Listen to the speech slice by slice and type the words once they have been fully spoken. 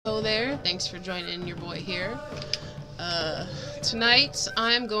there. Thanks for joining your boy here. Tonight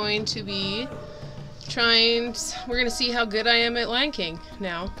I'm going to be we're gonna see how good I am at Lion King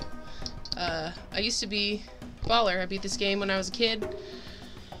now. I used to be baller. I beat this game when I was a kid.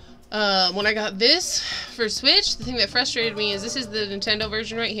 When I got this for Switch, the thing that frustrated me is this is the Nintendo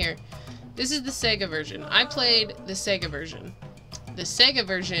version right here. This is the Sega version. I played the Sega version. The Sega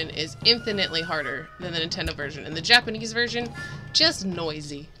version is infinitely harder than the Nintendo version, and the Japanese version, just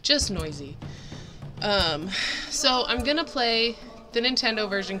noisy. Just noisy. So I'm gonna play the Nintendo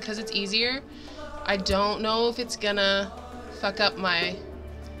version because it's easier. I don't know if it's gonna fuck up my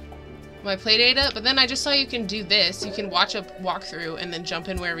play data, but then I just saw you can do this. You can watch a walkthrough and then jump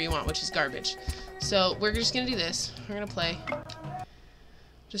in wherever you want, which is garbage. So we're just gonna do this. We're gonna play.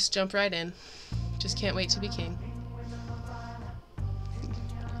 Just jump right in. Just can't wait to be king.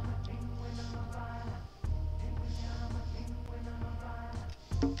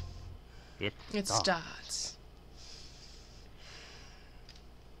 It starts.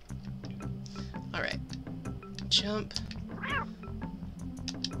 Alright. Jump.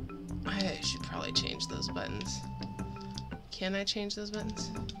 I should probably change those buttons. Can I change those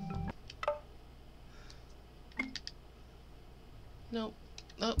buttons? Nope.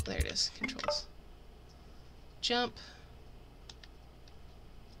 Oh, there it is. Controls. Jump.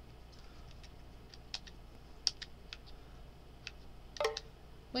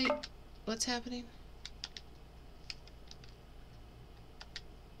 Wait. What's happening?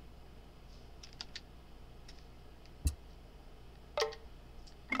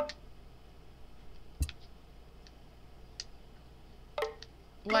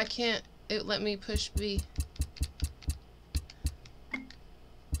 Why can't it let me push B?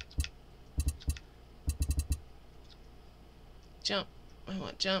 Jump. I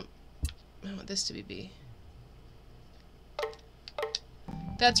want jump. I want this to be B.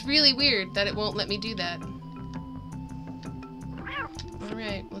 That's really weird that it won't let me do that.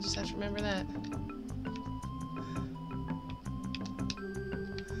 Alright, we'll just have to remember that.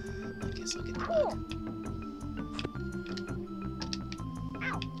 I guess I'll get the bug.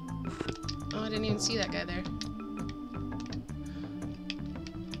 Oh, I didn't even see that guy there.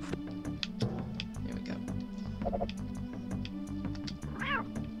 There we go.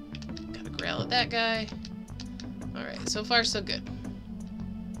 Gotta growl at that guy. Alright, so far so good.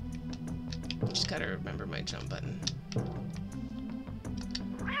 Just gotta remember my jump button.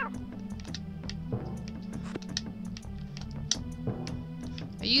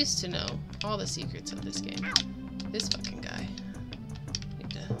 I used to know all the secrets of this game. This fucking guy. Need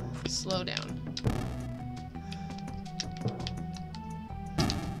to slow down.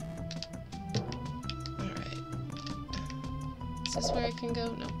 Alright. Is this where I can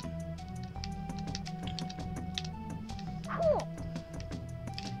go? No.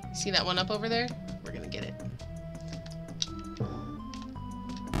 See that one up over there? We're gonna get it.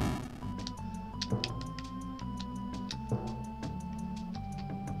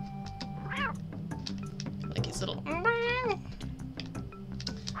 Like his little...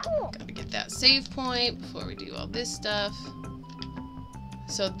 Gotta get that save point before we do all this stuff.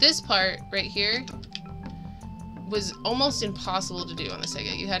 So this part right here was almost impossible to do on the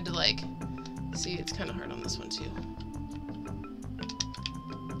Sega. You had to like... See, it's kind of hard on this one too.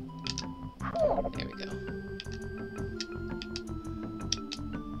 There we go.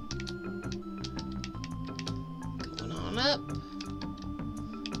 Going on up.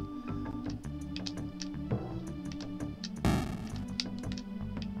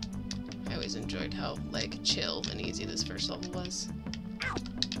 I always enjoyed how, like, chill and easy this first level was.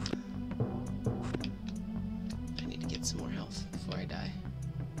 I need to get some more health before I die.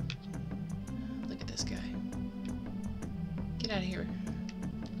 Look at this guy. Get out of here.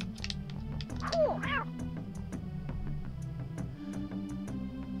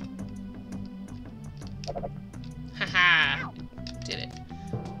 Haha! Did it.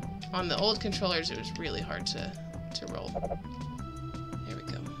 On the old controllers, it was really hard to roll. There we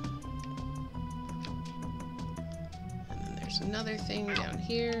go. And then there's another thing down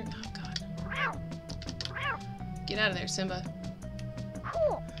here. Oh god. Get out of there, Simba.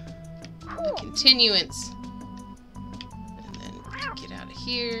 A continuance. And then get out of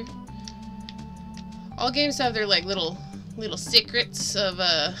here. All games have their like little secrets of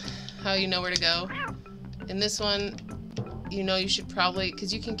how you know where to go. In this one, you know you should probably,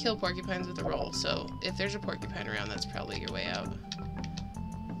 because you can kill porcupines with a roll, so if there's a porcupine around, that's probably your way out.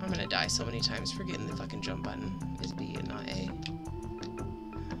 I'm gonna die so many times for getting the fucking jump button. Is B and not A.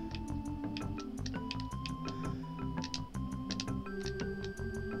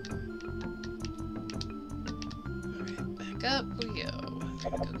 Alright, back up we go. We're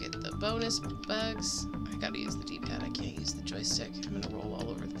gonna go get the bonus bugs. I gotta use the D-pad, I can't use the joystick. I'm gonna roll all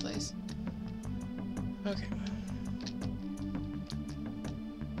over the place. Okay.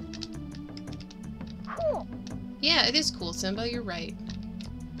 Yeah, it is cool, Simba, you're right.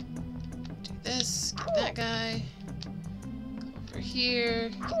 Do this, get that guy. Go over here,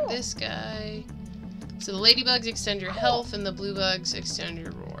 get this guy. So the ladybugs extend your health, and the blue bugs extend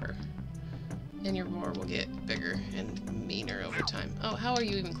your roar. And your roar will get bigger and meaner over time. Oh, how are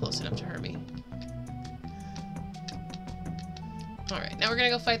you even close enough to hurt me? Alright, now we're gonna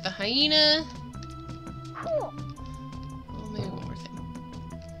go fight the hyena. Oh, maybe one more thing.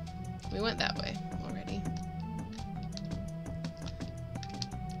 We went that way already.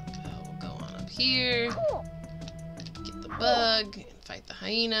 We'll go on up here. Get the bug and fight the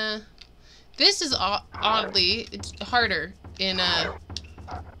hyena. This is oddly it's harder in the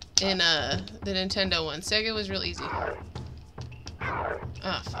Nintendo one. Sega was real easy.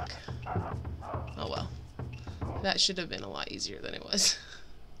 Ah, fuck. Oh well. That should have been a lot easier than it was.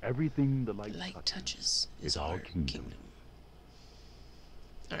 Everything the light touches is our our kingdom.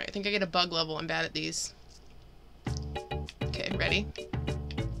 Alright, I think I get a bug level. I'm bad at these. Okay, ready?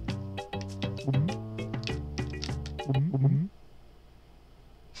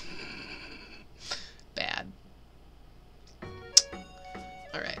 Bad.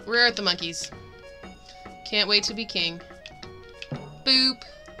 Alright, we're at the monkeys. Can't wait to be king. Boop!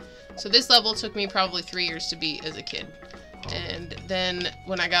 So this level took me probably 3 years to beat as a kid. And then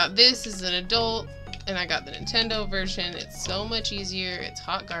when I got this as an adult, and I got the Nintendo version, it's so much easier. It's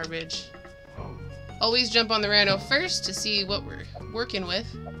hot garbage. Always jump on the rhino first to see what we're working with.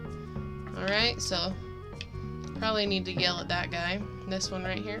 Alright, so probably need to yell at that guy. This one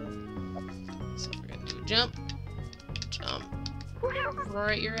right here. So we're gonna do a jump. Jump. Roar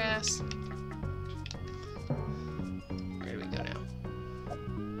at your ass. Where do we go now?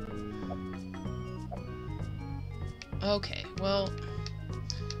 Okay, well,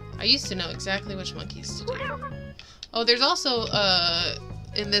 I used to know exactly which monkeys to do. Oh, there's also,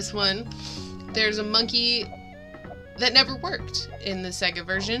 in this one, there's a monkey that never worked in the Sega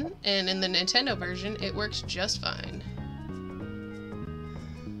version, and in the Nintendo version, it works just fine.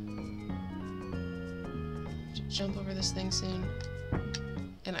 Jump over this thing soon.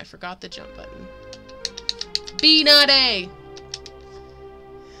 And I forgot the jump button. B, not A!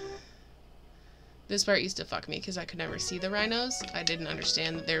 This part used to fuck me because I could never see the rhinos. I didn't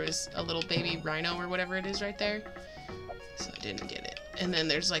understand that there was a little baby rhino or whatever it is right there. So I didn't get it. And then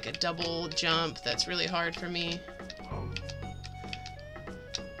there's like a double jump that's really hard for me.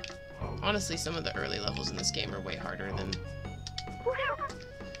 Honestly, some of the early levels in this game are way harder than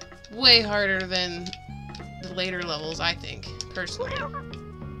the later levels, I think, personally.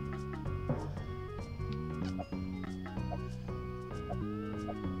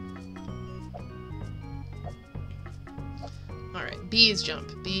 Alright, B is jump.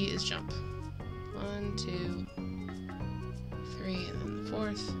 B is jump. 1, 2, 3, and then the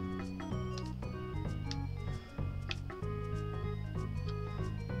fourth.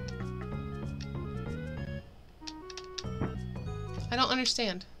 I don't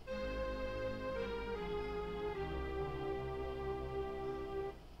understand.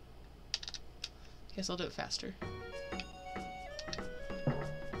 Guess I'll do it faster.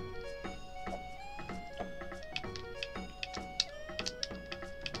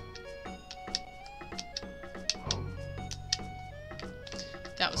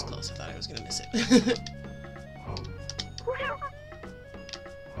 That was close. I thought I was gonna miss it.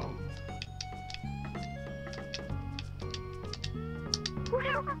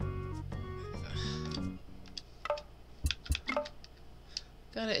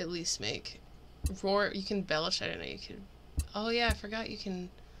 Gotta at least make roar. You can belch. I didn't know you could. Oh yeah, I forgot you can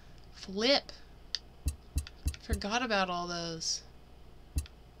flip. Forgot about all those.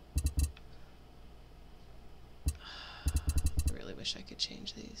 I really wish I could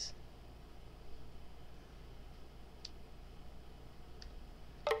change these.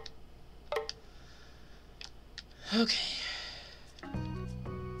 Okay.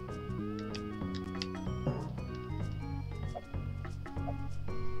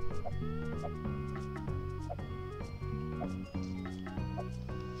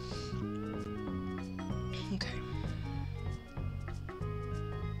 Okay.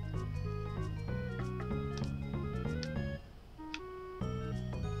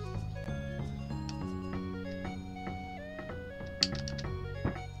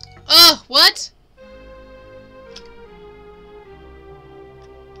 Oh, what?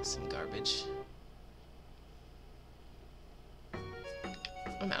 Some garbage.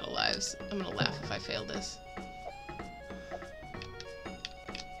 I'm out of lives. I'm gonna laugh if I fail this.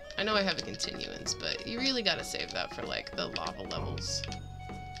 I know I have a continuance, but you really gotta save that for, like, the lava levels.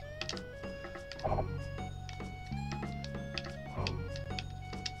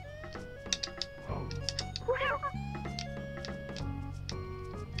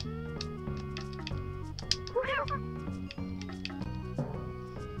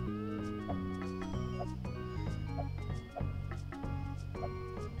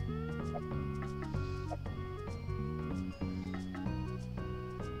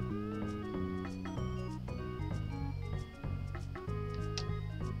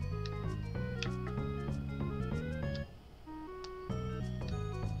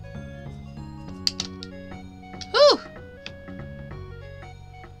 Whew!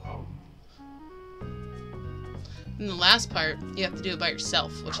 And the last part, you have to do it by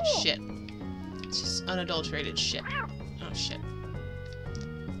yourself, which is shit. It's just unadulterated shit. Oh, shit.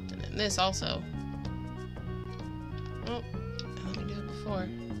 And then this also. Oh, let me do it before.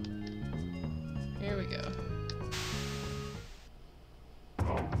 Here we go.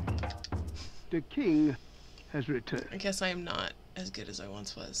 The king has returned. I guess I am not as good as I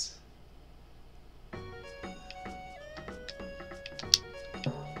once was.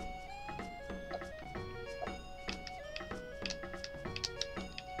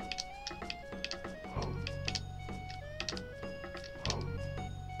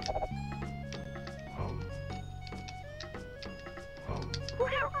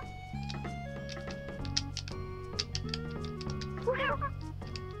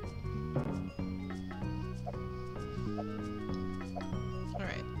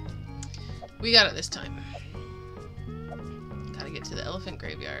 Alright. We got it this time. Gotta get to the elephant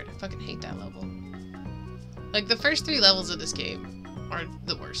graveyard. I fucking hate that level. Like, the first 3 levels of this game are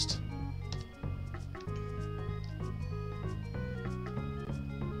the worst.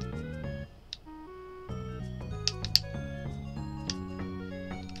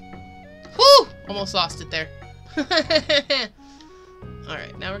 Whew! Almost lost it there.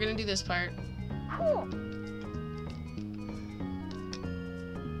 Alright, now we're gonna do this part.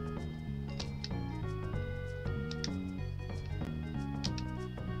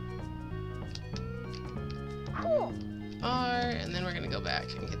 R, and then we're gonna go back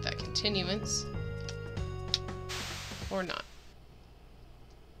and get that continuance. Or not.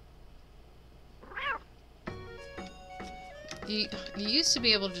 You used to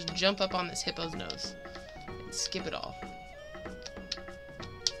be able to just jump up on this hippo's nose and skip it all.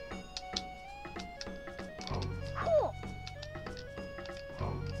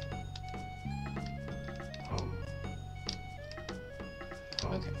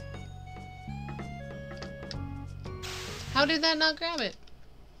 Okay. How did that not grab it?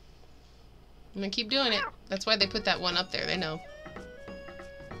 I'm gonna keep doing it. That's why they put that one up there. They know.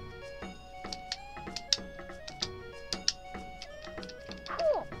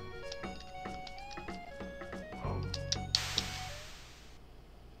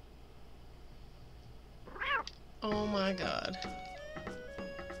 Oh my god.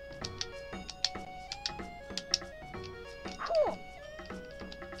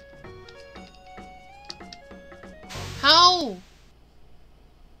 How?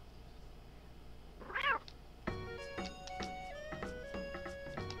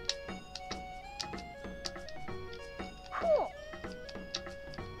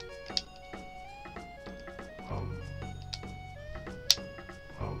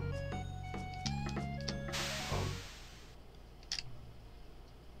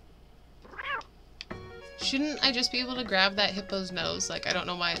 Shouldn't I just be able to grab that hippo's nose? Like, I don't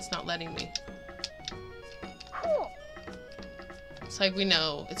know why it's not letting me. It's like, we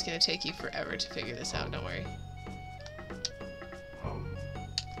know it's gonna take you forever to figure this out, don't worry.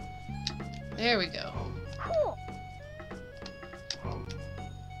 There we go.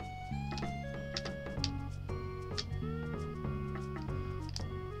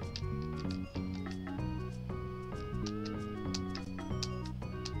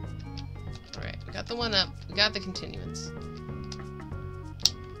 Alright, we got the one up. We got the continuance.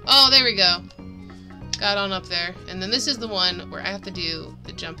 Oh, there we go. Got on up there. And then this is the one where I have to do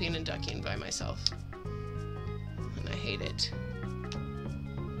the jumping and ducking by myself. And I hate it.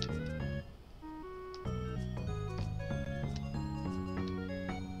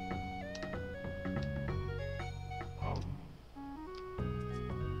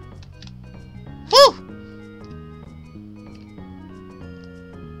 Whew!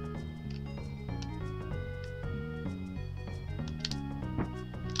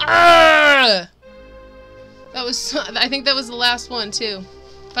 Arrgh! That was, I think that was the last one too.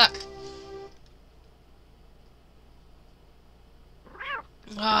 Fuck.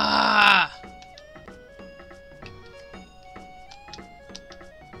 Ah!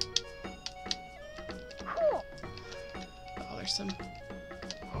 some.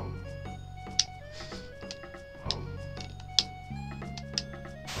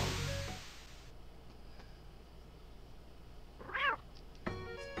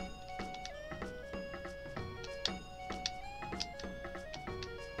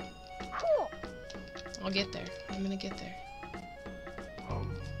 I'll get there. I'm gonna get there.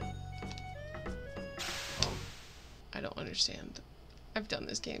 I don't understand. I've done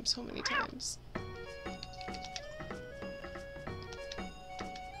this game so many times.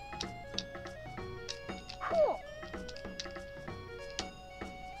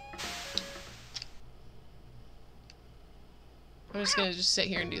 I'm just gonna sit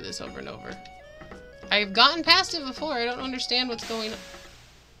here and do this over and over. I've gotten past it before. I don't understand what's going on.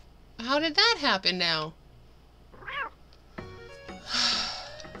 How did that happen now?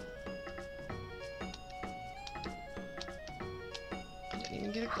 I didn't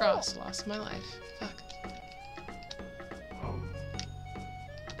even get across. Lost my life. Fuck.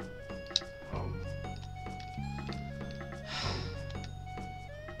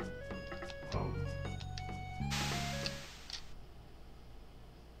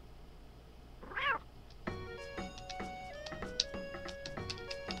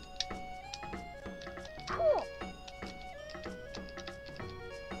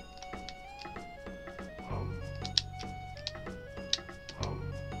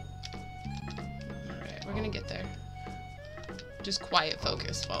 We're gonna get there. Just quiet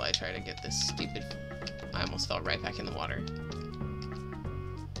focus while I try to get this stupid... I almost fell right back in the water.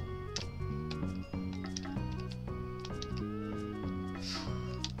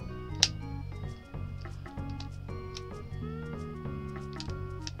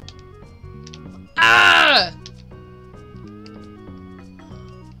 Ah!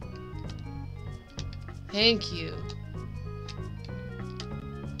 Thank you.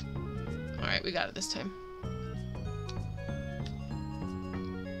 Alright, we got it this time.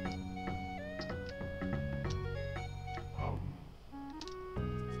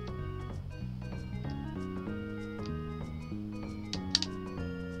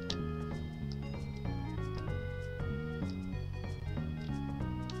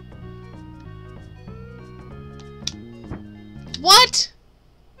 What?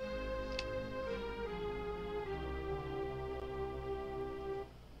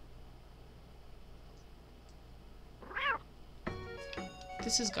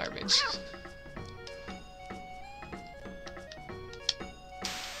 This is garbage.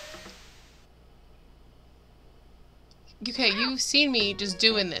 Okay, you've seen me just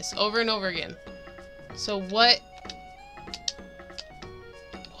doing this over and over again. So what?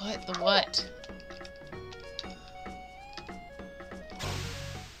 What the what?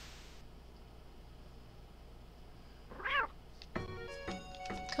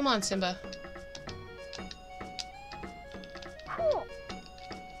 Come on, Simba.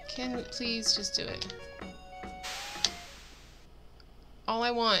 Can we please just do it? All I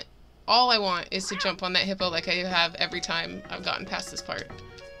want is to jump on that hippo like I have every time I've gotten past this part.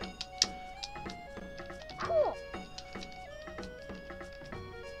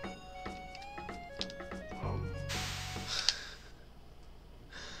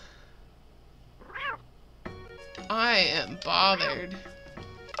 I am bothered.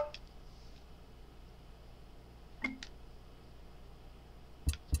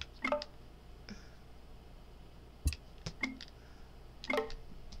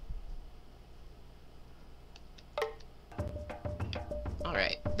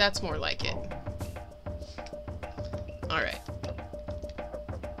 Alright, that's more like it. Alright.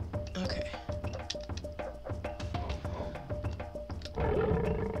 Okay.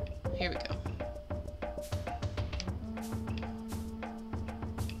 Here we go.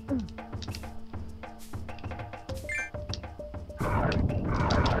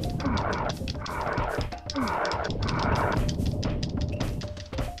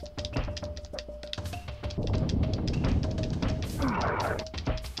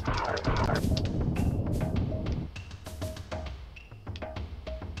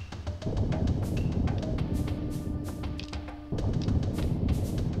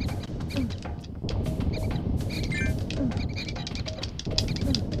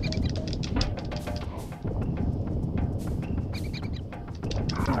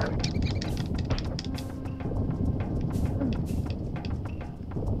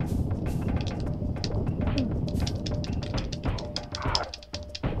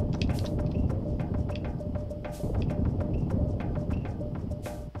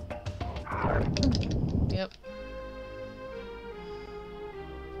 Yep.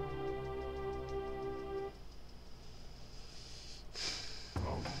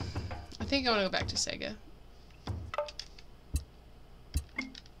 I think I want to go back to Sega.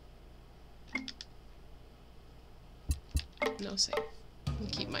 No save.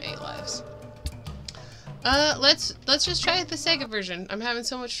 Keep my 8 lives. Let's just try the Sega version. I'm having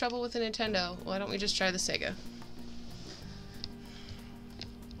so much trouble with the Nintendo. Why don't we just try the Sega?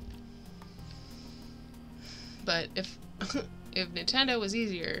 But if if Nintendo was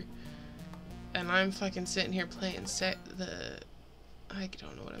easier, and I'm fucking sitting here playing I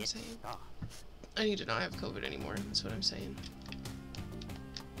don't know what I'm saying. I need to not have COVID anymore. That's what I'm saying.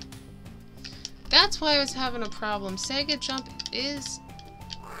 That's why I was having a problem. Sega Jump is...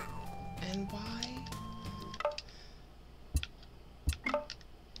 And why?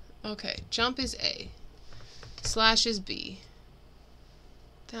 Okay, jump is A. Slash is B.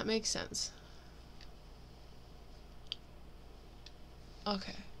 That makes sense.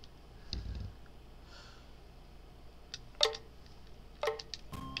 Okay.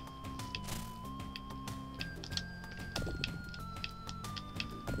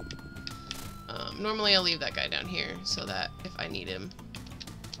 Normally I'll leave that guy down here so that if I need him.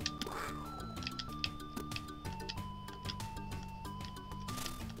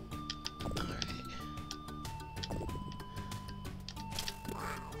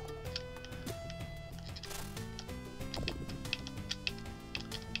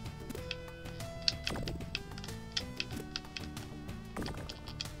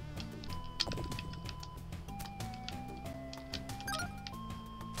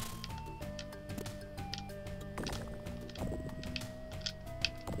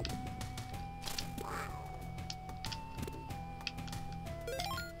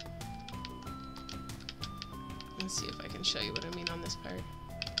 Let's see if I can show you what I mean on this part.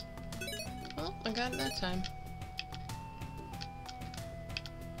 Well, I got it that time.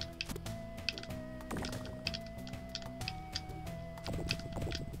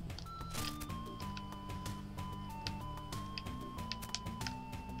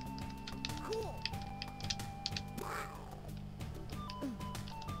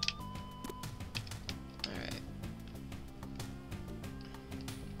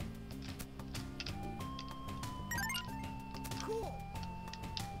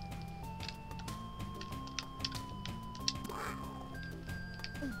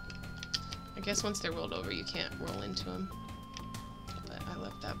 I guess once they're rolled over, you can't roll into them. But I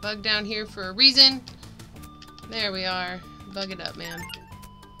left that bug down here for a reason. There we are. Bug it up, man.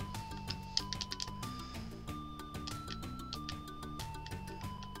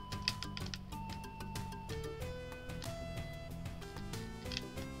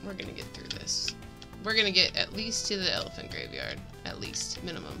 We're gonna get through this. We're gonna get at least to the elephant graveyard. At least.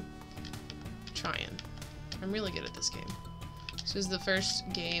 Minimum. Trying. I'm really good at this game. This was the first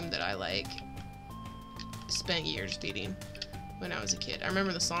game that I, like, spent years beating when I was a kid. I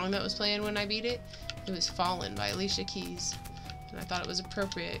remember the song that was playing when I beat it. It was Fallen by Alicia Keys. And I thought it was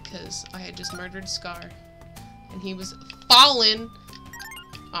appropriate because I had just murdered Scar. And he was fallen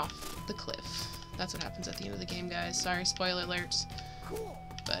off the cliff. That's what happens at the end of the game, guys. Sorry, spoiler alerts.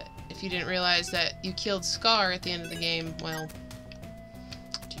 But if you didn't realize that you killed Scar at the end of the game, well,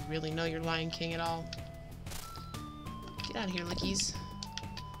 do you really know your Lion King at all? Get out of here, Lickies.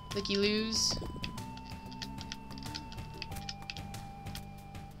 Licky-loos.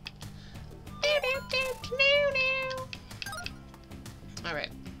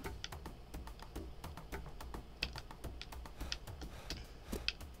 Alright.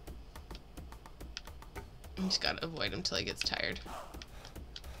 I just gotta avoid him till he gets tired.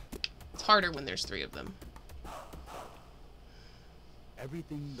 It's harder when there's 3 of them.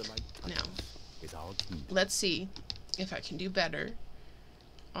 Everything the light Now, is our key. let's see if I can do better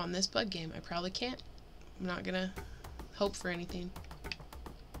on this bug game. I probably can't. I'm not gonna hope for anything.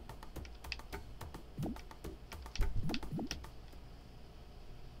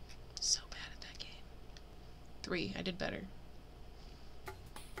 So bad at that game. 3. I did better.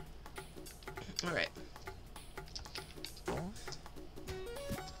 Alright.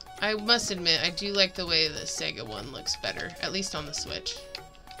 I must admit, I do like the way the Sega one looks better, at least on the Switch.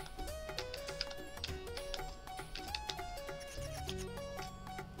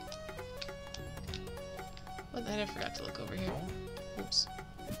 What the heck? I forgot to look over here. Oops.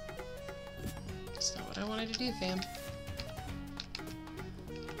 That's not what I wanted to do, fam.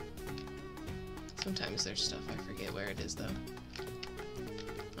 Sometimes there's stuff I forget where it is, though.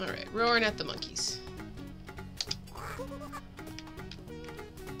 Alright, roaring at the monkeys.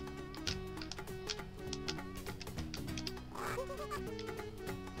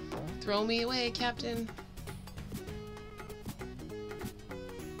 Throw me away, Captain.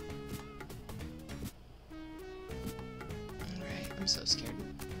 Alright, I'm so scared.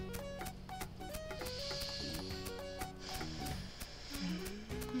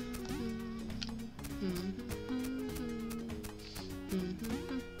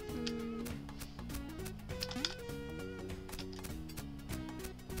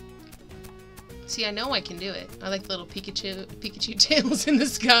 See, I know I can do it. I like the little Pikachu tails in the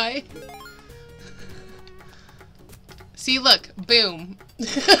sky. See, look. Boom.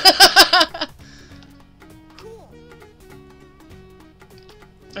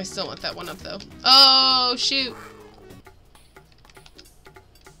 I still want that one up, though. Oh, shoot.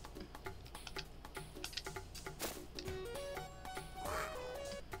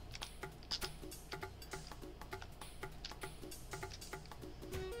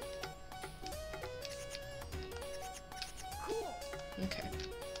 Okay.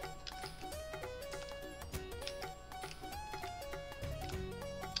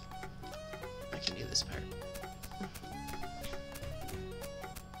 I can do this part.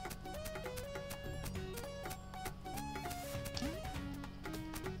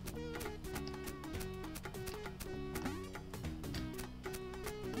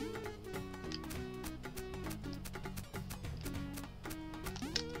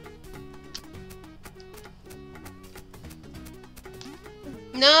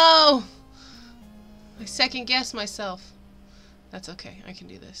 No! I second guessed myself. That's okay. I can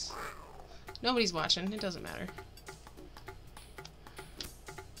do this. Nobody's watching. It doesn't matter.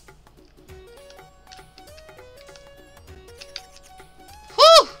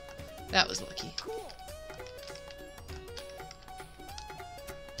 Whew! That was lucky.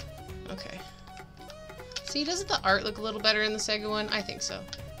 Okay. See, doesn't the art look a little better in the Sega one? I think so.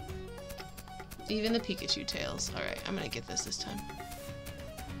 Even the Pikachu tails. Alright, I'm gonna get this time.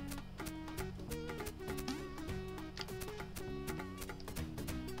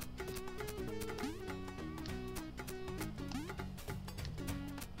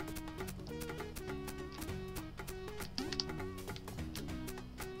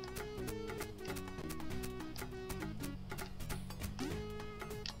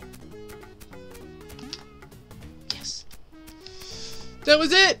 That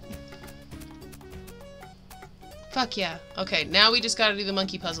was it! Fuck yeah. Okay, now we just gotta do the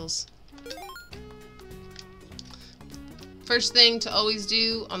monkey puzzles. First thing to always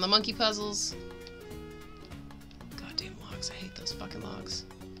do on the monkey puzzles... Goddamn logs, I hate those fucking logs.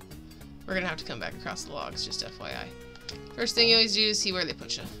 We're gonna have to come back across the logs, just FYI. First thing you always do is see where they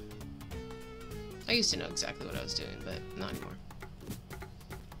put you. I used to know exactly what I was doing, but not anymore.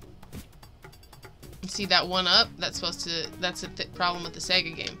 See that one up? That's a problem with the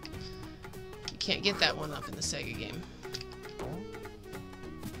Sega game. You can't get that one up in the Sega game.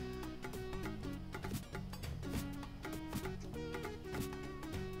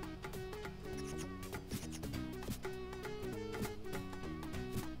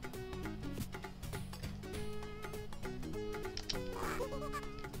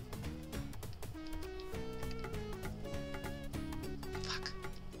 Fuck.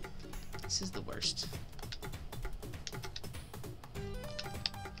 This is the worst.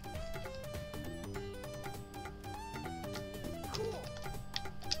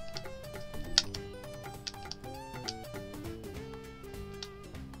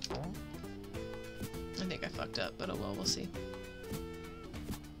 I think I fucked up, but oh well, we'll see.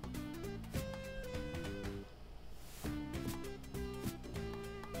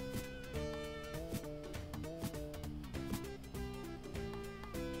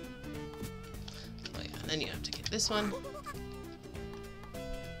 Oh yeah, then you have to get this one.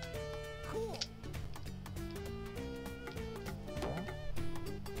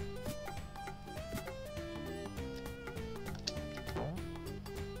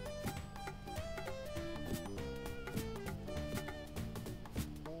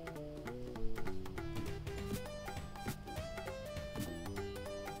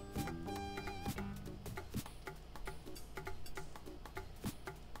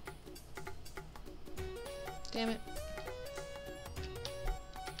 Damn it.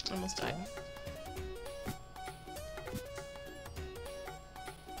 Almost died.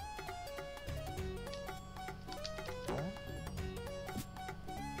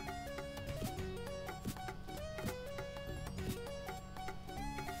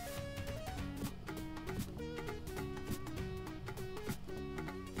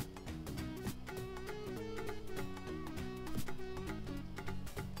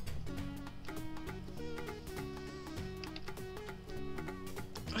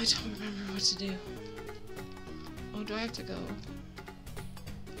 I don't remember what to do. Oh, do I have to go?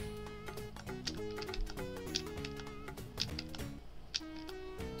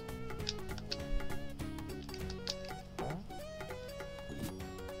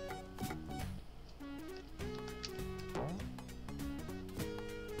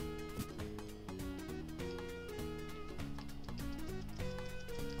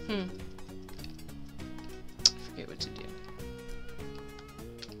 I forget what to do.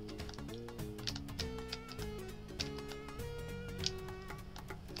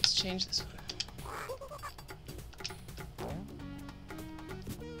 change this one.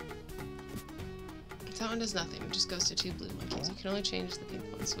 That one does nothing. It just goes to 2 blue monkeys. You can only change the pink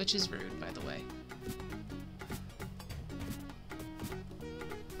ones, which is rude, by the way.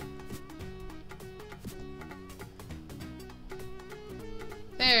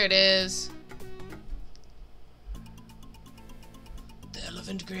 There it is. The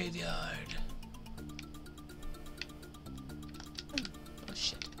elephant graveyard. Oh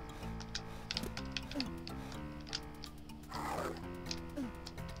shit.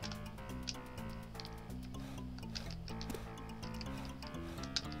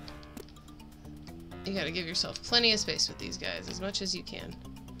 You gotta give yourself plenty of space with these guys, as much as you can.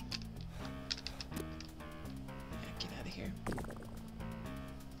 Yeah, get out of here.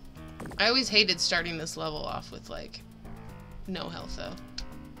 I always hated starting this level off with, like, no health, though.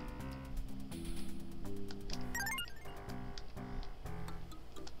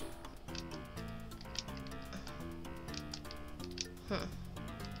 Huh.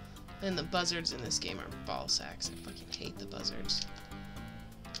 And the buzzards in this game are ball sacks. I fucking hate the buzzards.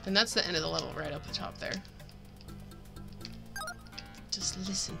 And that's the end of the level right up the top there. Just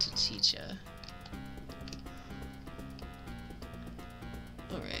listen to teacher.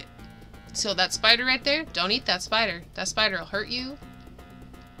 Alright. So that spider right there, don't eat that spider. That spider will hurt you.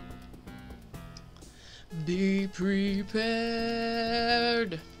 Be prepared.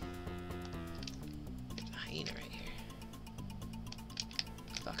 There's a hyena right here.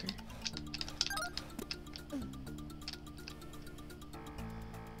 Fucker.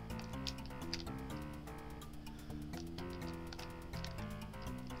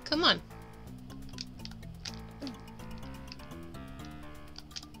 Come on.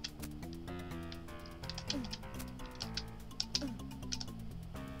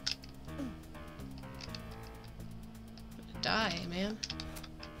 Die, man.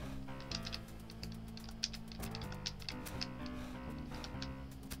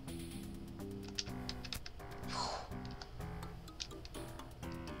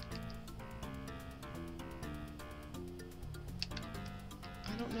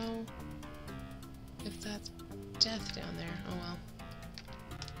 I don't know if that's death down there. Oh well.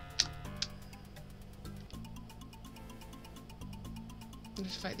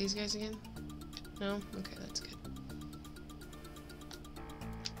 Just fight these guys again? No? Okay, that's good.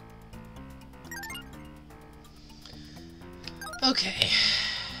 Okay.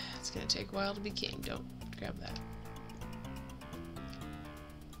 It's gonna take a while to be king. Don't grab that.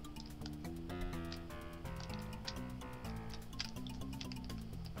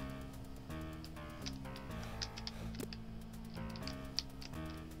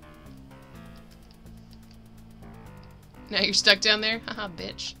 Now you're stuck down there? Haha,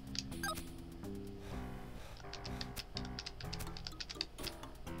 bitch.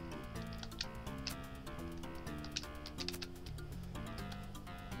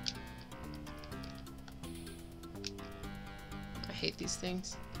 I hate these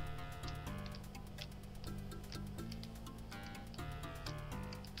things.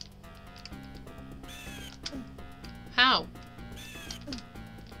 How?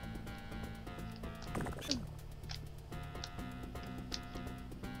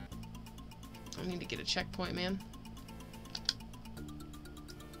 I need to get a checkpoint, man.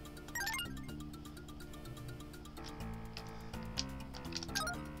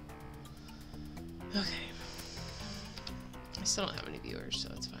 Okay. I still don't have any viewers,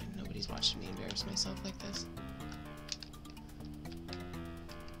 so it's fine. Nobody's watching me embarrass myself like this.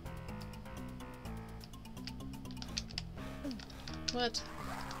 What?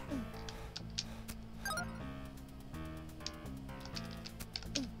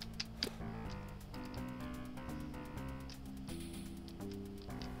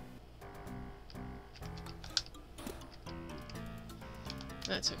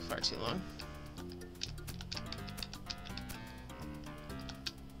 That took far too long.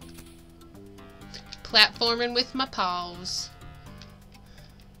 Platforming with my paws.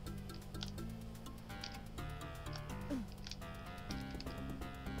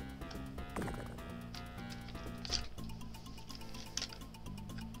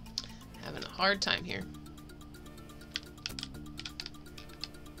 Having a hard time here.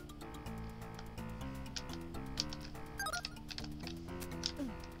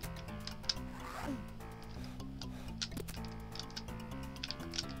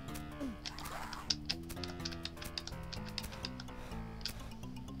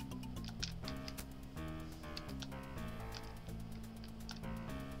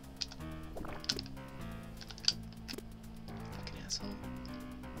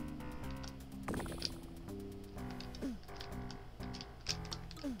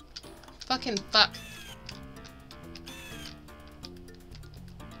 Fucking fuck.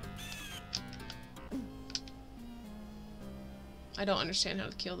 I don't understand how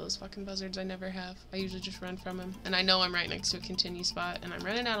to kill those fucking buzzards. I never have. I usually just run from them. And I know I'm right next to a continue spot, and I'm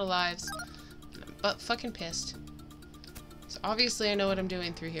running out of lives. And I'm but fucking pissed. So obviously I know what I'm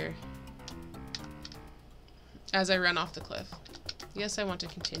doing through here. As I run off the cliff. Yes, I want to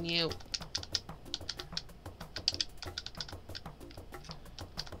continue.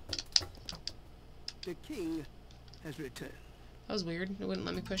 The king has returned. That was weird. It wouldn't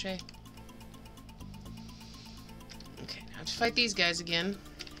let me push A. Okay, now to fight these guys again.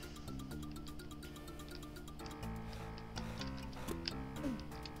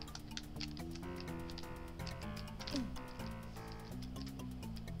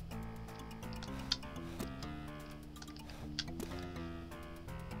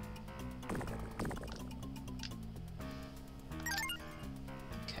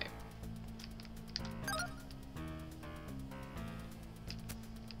 Okay.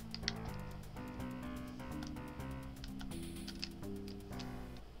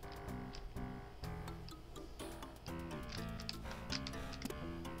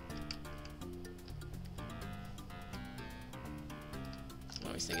 I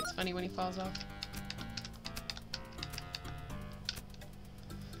always think it's funny when he falls off.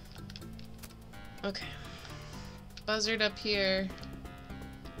 Okay. Buzzard up here.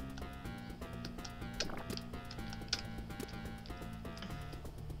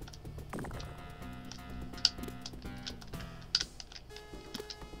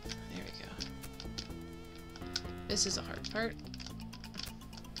 There we go. This is a hard part.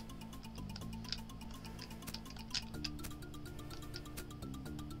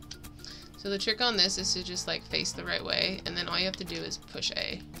 So the trick on this is to just like face the right way, and then all you have to do is push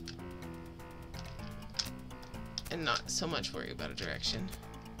A. And not so much worry about a direction.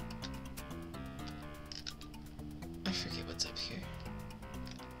 I forget what's up here.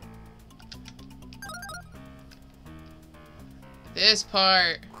 This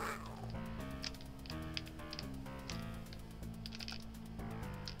part!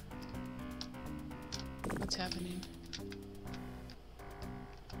 What's happening?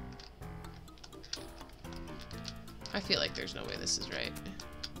 I feel like there's no way this is right.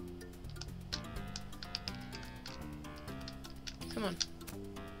 Come on.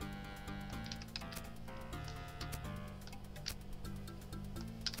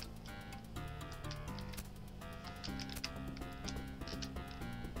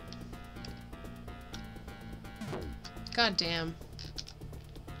 God damn.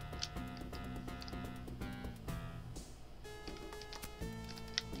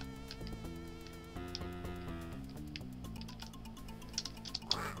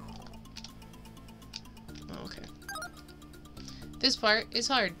 Okay. This part is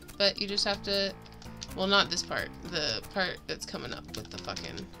hard, but you just have to... Well, not this part. The part that's coming up with the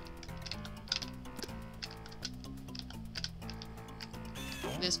fucking...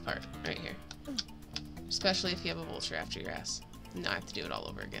 This part, right here. Especially if you have a vulture after your ass. Now I have to do it all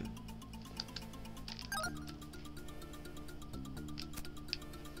over again.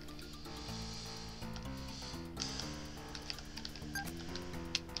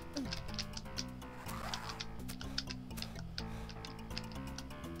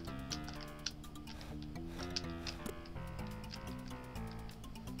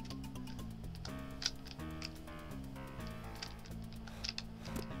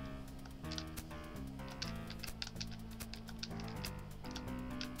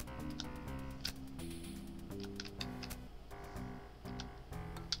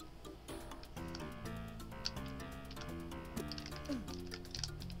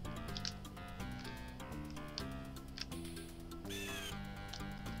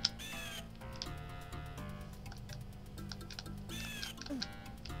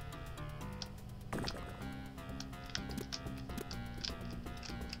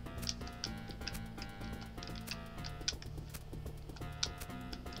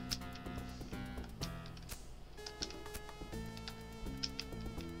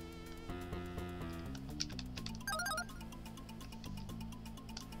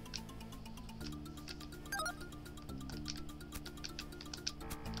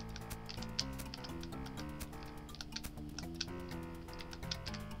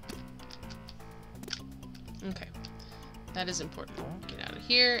 Okay. That is important. Get out of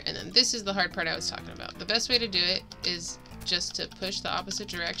here, and then this is the hard part I was talking about. The best way to do it is just to push the opposite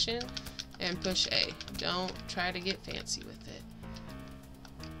direction and push A. Don't try to get fancy with it.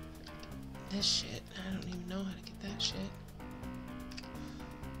 This shit, I don't even know how to get that shit.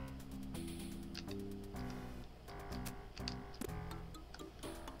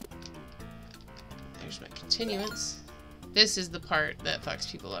 There's my continuance. This is the part that fucks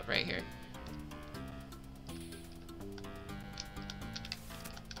people up right here.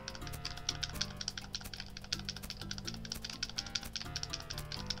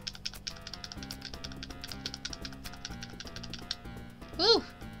 Woo!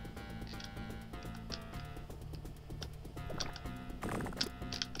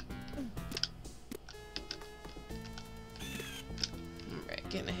 Alright,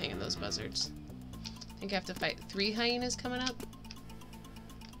 getting the hang of those buzzards. I think I have to fight 3 hyenas coming up.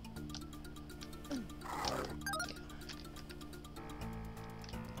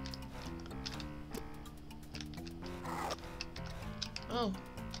 Oh.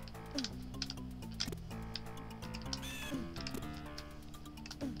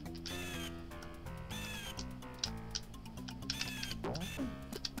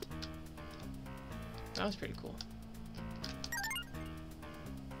 That was pretty cool.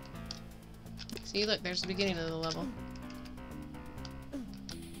 See, look, there's the beginning of the level.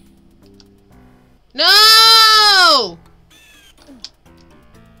 No!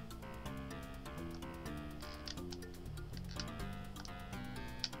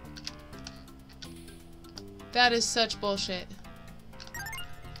 That is such bullshit.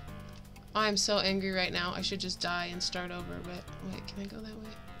 I'm so angry right now. I should just die and start over, but wait, can I go that way?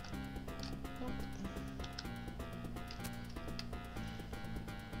 Nope.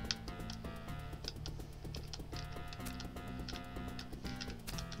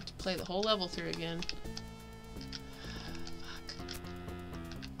 Have to play the whole level through again. Fuck.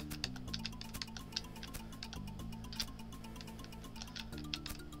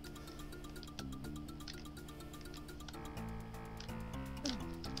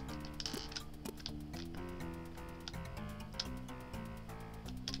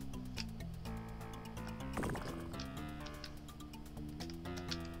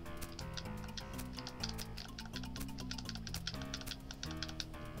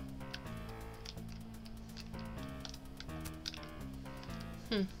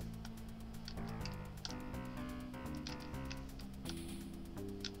 Hmm.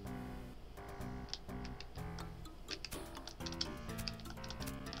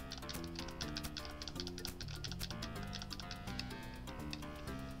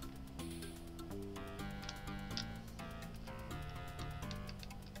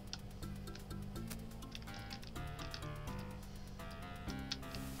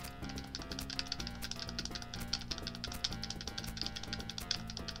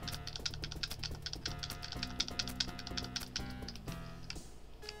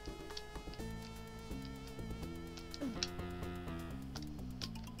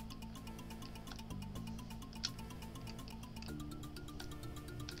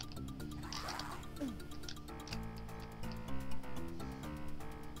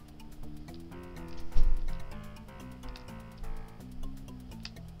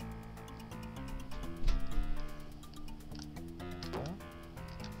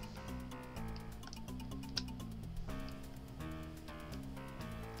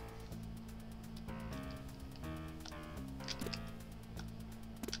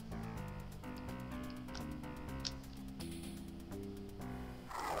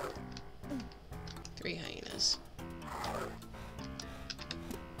 Three hyenas.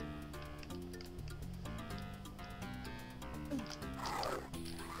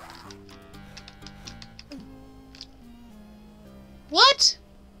 What?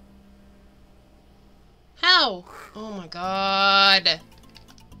 How? Oh my god.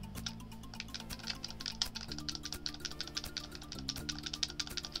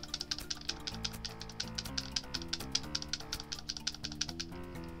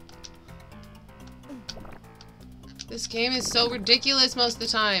 This game is so ridiculous most of the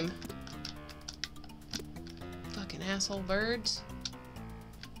time. Fucking asshole birds.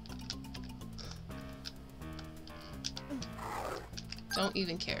 Don't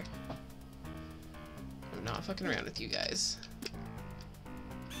even care. I'm not fucking around with you guys.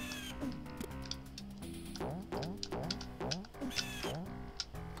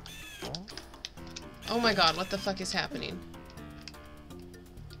 Oh my god, what the fuck is happening?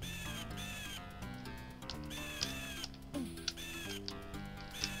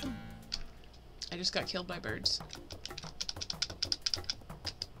 I just got killed by birds.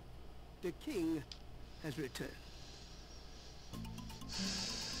 The king has returned.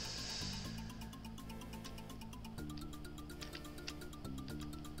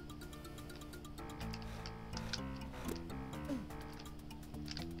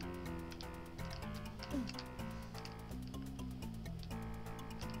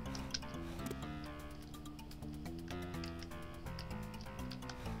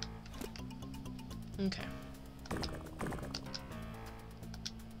 Okay.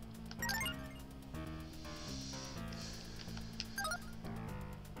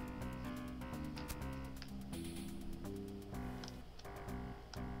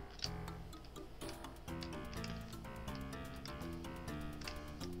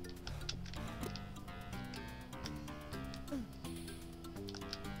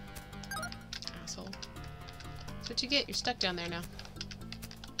 Asshole. That's what you get. You're stuck down there now.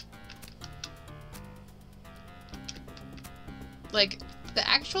 Like, the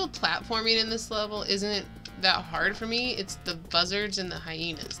actual platforming in this level isn't that hard for me. It's the buzzards and the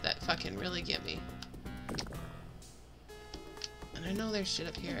hyenas that fucking really get me. And I know there's shit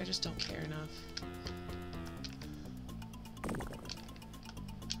up here. I just don't care enough.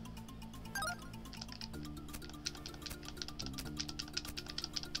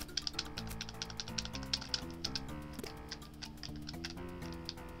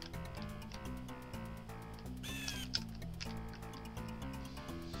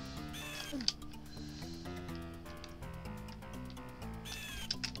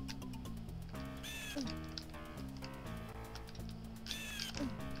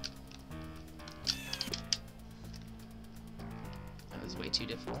 That was way too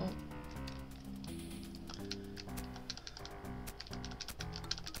difficult.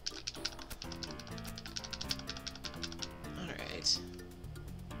 Alright.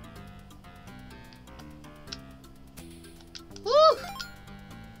 Woo!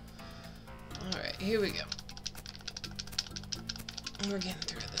 Alright, here we go. We're getting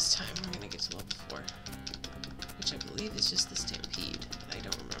through it this time. We're gonna get to level 4. Which I believe is just the stampede, but I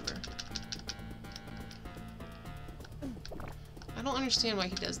don't remember. I don't understand why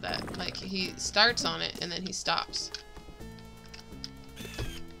he does that. Like, he starts on it and then he stops.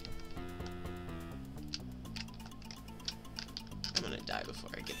 I'm gonna die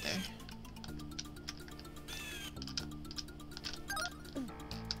before I get there.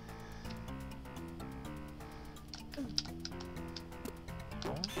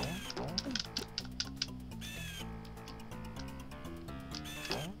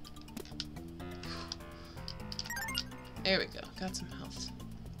 There we go. Got some health.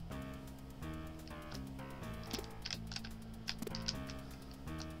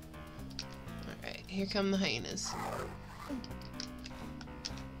 Alright, here come the hyenas.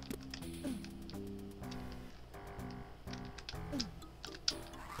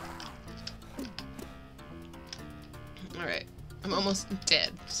 Alright, I'm almost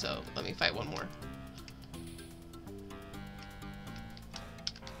dead, so let me fight one more.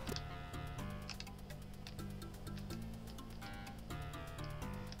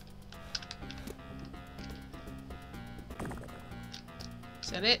 Is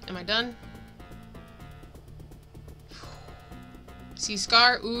that it? Am I done? See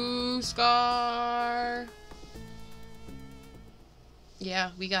Scar? Ooh, Scar!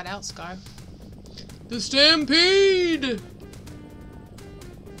 Yeah, we got out, Scar. The stampede!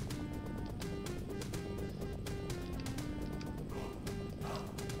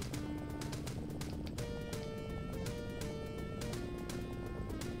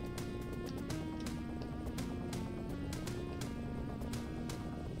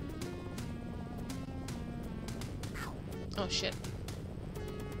 Oh shit.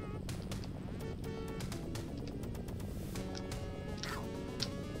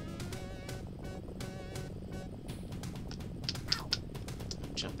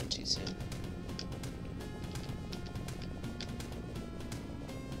 I'm jumping too soon.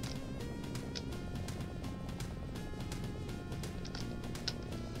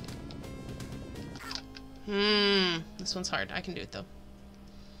 This one's hard. I can do it though.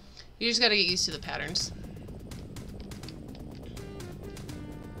 You just gotta get used to the patterns.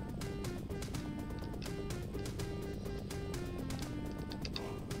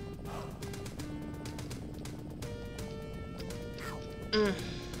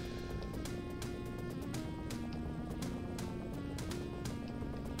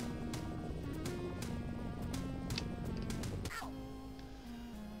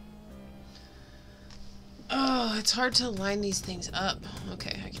 Oh, it's hard to line these things up.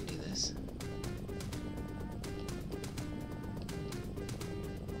 Okay, I can do this.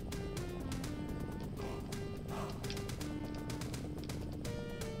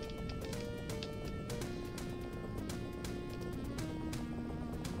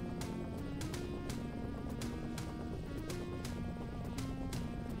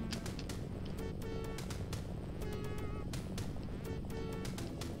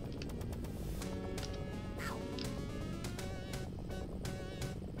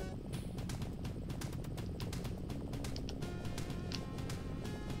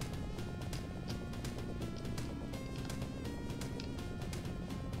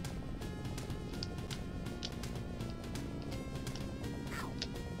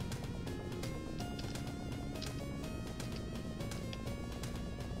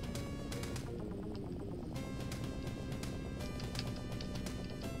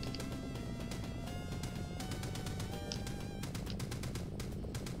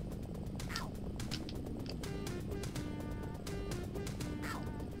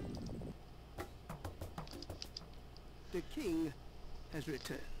 The king has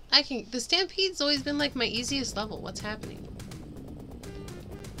returned. The Stampede's always been like my easiest level. What's happening?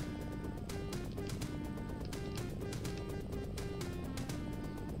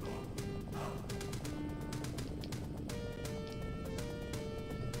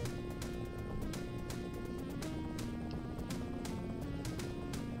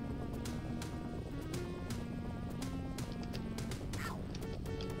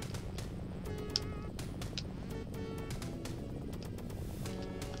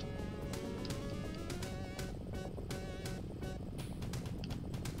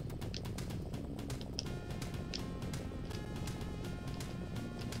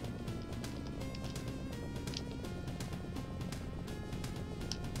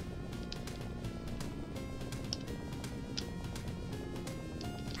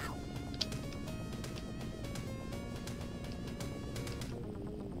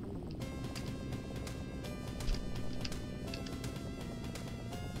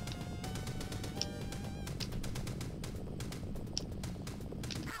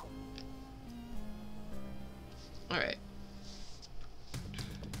 Alright.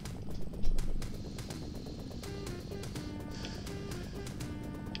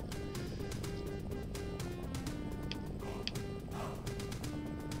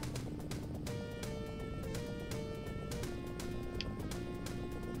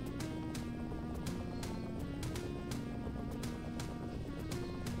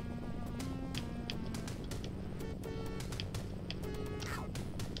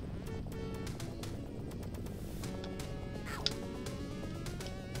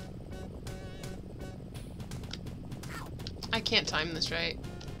 I can't time this right.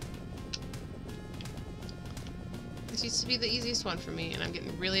 This used to be the easiest one for me, and I'm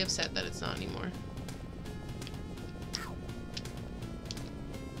getting really upset that it's not anymore.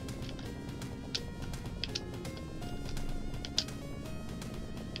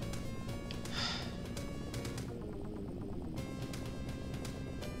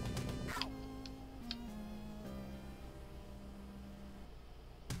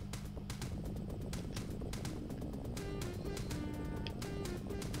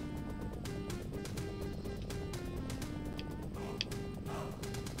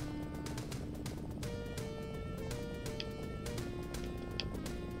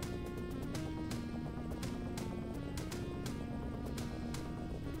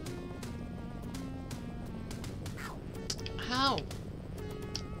 How?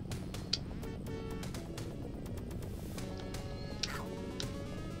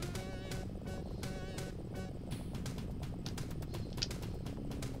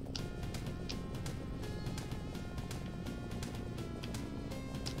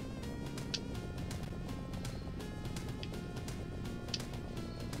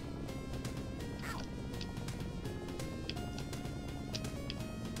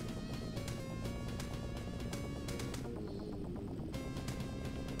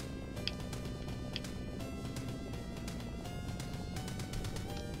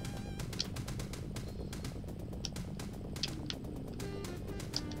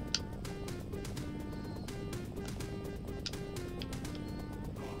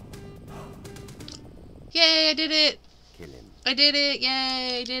 Yay, I did it! Kill him. I did it!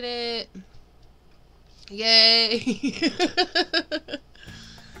 Yay, I did it! Yay!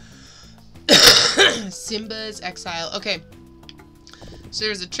 Simba's Exile. Okay. So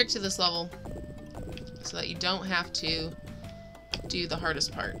there's a trick to this level so that you don't have to do the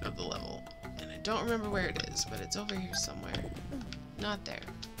hardest part of the level. And I don't remember where it is, but it's over here somewhere. Not there.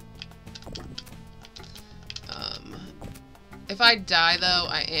 If I die, though,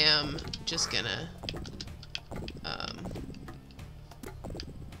 I am just gonna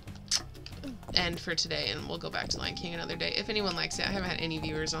end for today, and we'll go back to Lion King another day. If anyone likes it, I haven't had any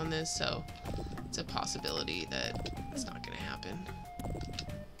viewers on this, so it's a possibility that it's not gonna happen.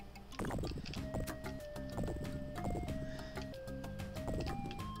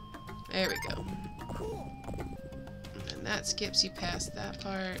 There we go. And that skips you past that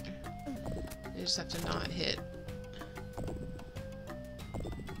part. You just have to not hit.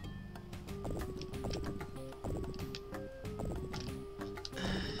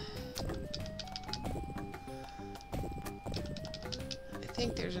 I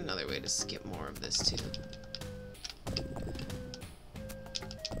think there's another way to skip more of this too.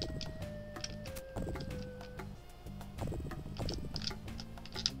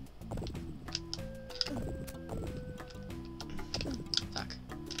 Fuck.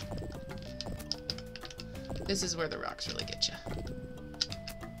 This is where the rocks really get you.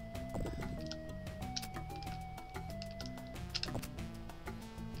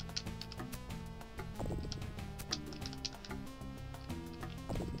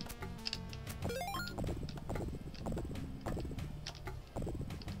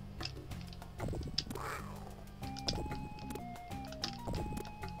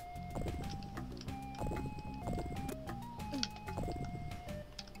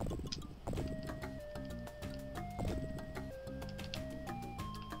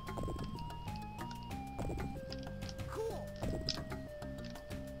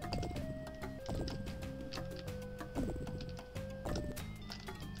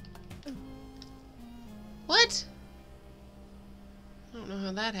 know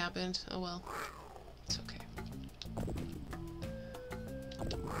how that happened. Oh well. It's okay.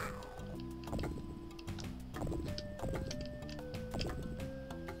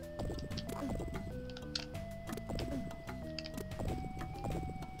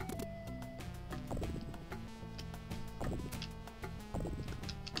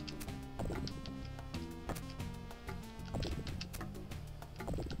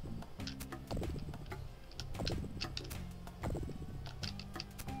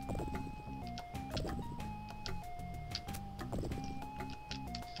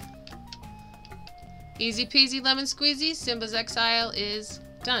 Easy peasy lemon squeezy. Simba's Exile is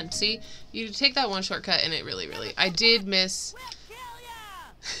done. See? You take that one shortcut and it really... I did miss...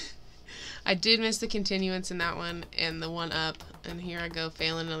 I did miss the continuance in that one and the one up. And here I go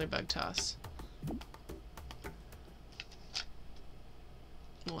failing another bug toss.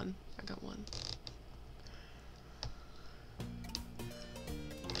 One. I got one.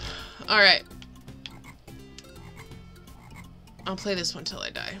 Alright. I'll play this one till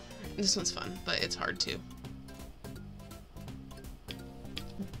I die. This one's fun, but it's hard too.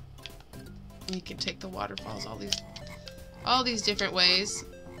 You can take the waterfalls all these different ways.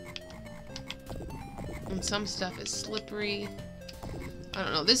 And some stuff is slippery. I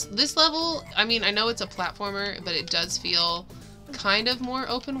don't know. This level, I mean, I know it's a platformer, but it does feel kind of more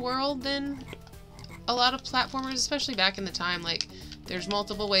open world than a lot of platformers, especially back in the time. Like, there's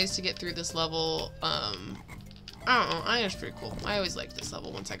multiple ways to get through this level. I don't know, I think it's pretty cool. I always liked this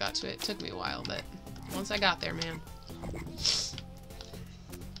level once I got to it. It took me a while, but once I got there, man.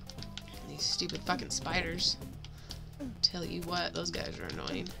 These stupid fucking spiders. Tell you what, those guys are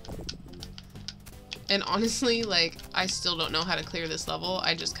annoying. And honestly, like, I still don't know how to clear this level.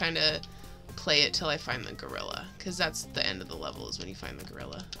 I just kind of play it till I find the gorilla. Because that's the end of the level, is when you find the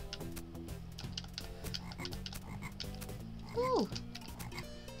gorilla. Ooh!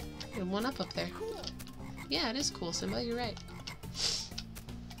 And one up there. Yeah, it is cool, Simba. You're right.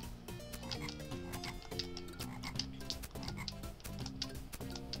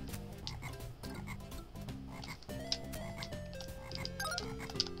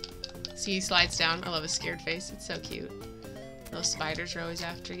 See, he slides down. I love his scared face. It's so cute. Those spiders are always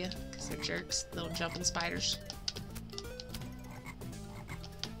after you because they're jerks. Little jumping spiders.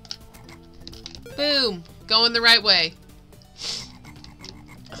 Boom! Going the right way.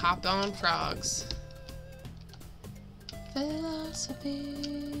 Hop on frogs.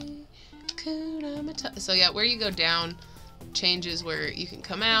 Philosophy, Hakuna Matata. So yeah, where you go down changes where you can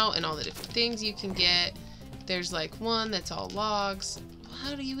come out and all the different things you can get. There's like one that's all logs.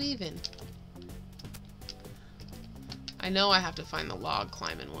 How do you even? I know I have to find the log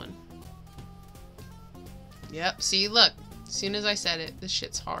climbing one. Yep, see, look. As soon as I said it, this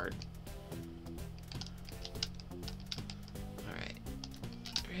shit's hard. Alright.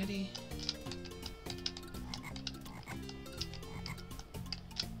 Ready?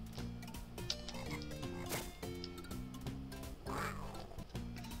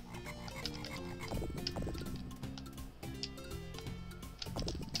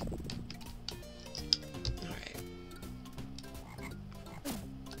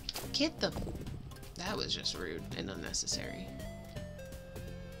 Get the... That was just rude and unnecessary.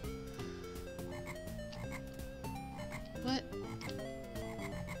 What?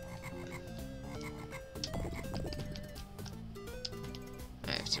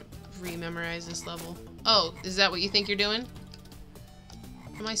 I have to re-memorize this level. Oh, is that what you think you're doing?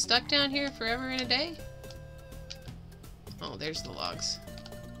 Am I stuck down here forever and a day? Oh, there's the logs.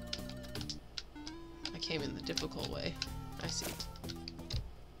 I came in the difficult way. I see.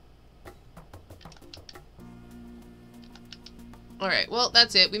 Alright, well,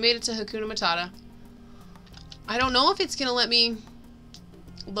 that's it. We made it to Hakuna Matata. I don't know if it's gonna let me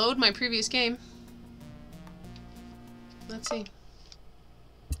load my previous game. Let's see.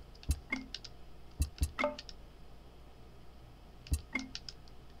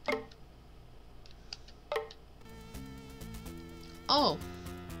 Oh.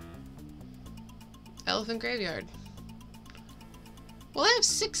 Elephant Graveyard. Well, I have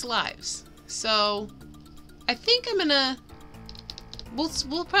 6 lives. So, I think I'm gonna...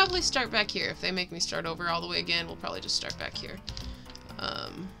 We'll probably start back here. If they make me start over all the way again, we'll probably just start back here. I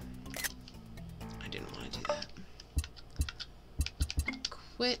didn't want to do that.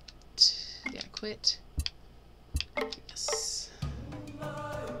 Quit. Yeah, quit. Yes.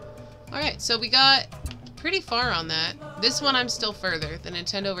 Alright, so we got pretty far on that. This one I'm still further. The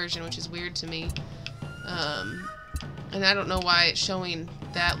Nintendo version, which is weird to me. And I don't know why it's showing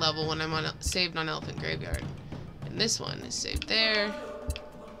that level when I'm saved on Elephant Graveyard. And this one is saved there.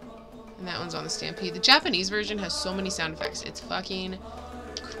 And that one's on the Stampede. The Japanese version has so many sound effects. It's fucking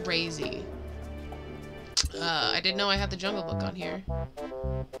crazy. I didn't know I had the Jungle Book on here.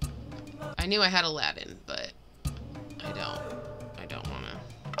 I knew I had Aladdin, but I don't wanna.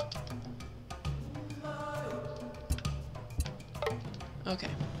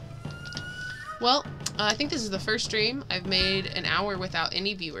 Okay. Well, I think this is the first stream I've made an hour without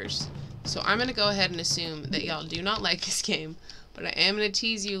any viewers. So I'm gonna go ahead and assume that y'all do not like this game, but I am gonna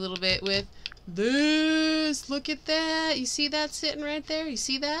tease you a little bit with this. Look at that. You see that sitting right there? You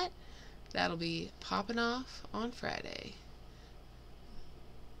see that? That'll be popping off on Friday.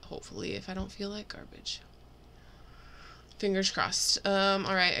 Hopefully, if I don't feel like garbage. Fingers crossed.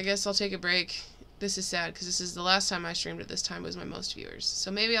 Alright, I guess I'll take a break. This is sad, because this is the last time I streamed at this time was my most viewers. So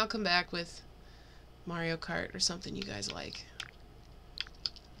maybe I'll come back with Mario Kart or something you guys like.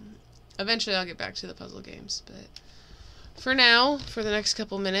 Eventually I'll get back to the puzzle games, but for now, for the next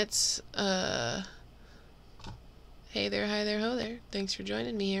couple minutes, hey there, hi there, ho there. Thanks for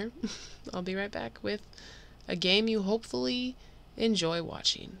joining me here. I'll be right back with a game you hopefully enjoy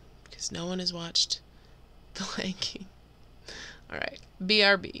watching, because no one has watched The Lion King. Alright,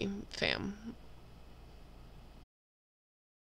 BRB, fam.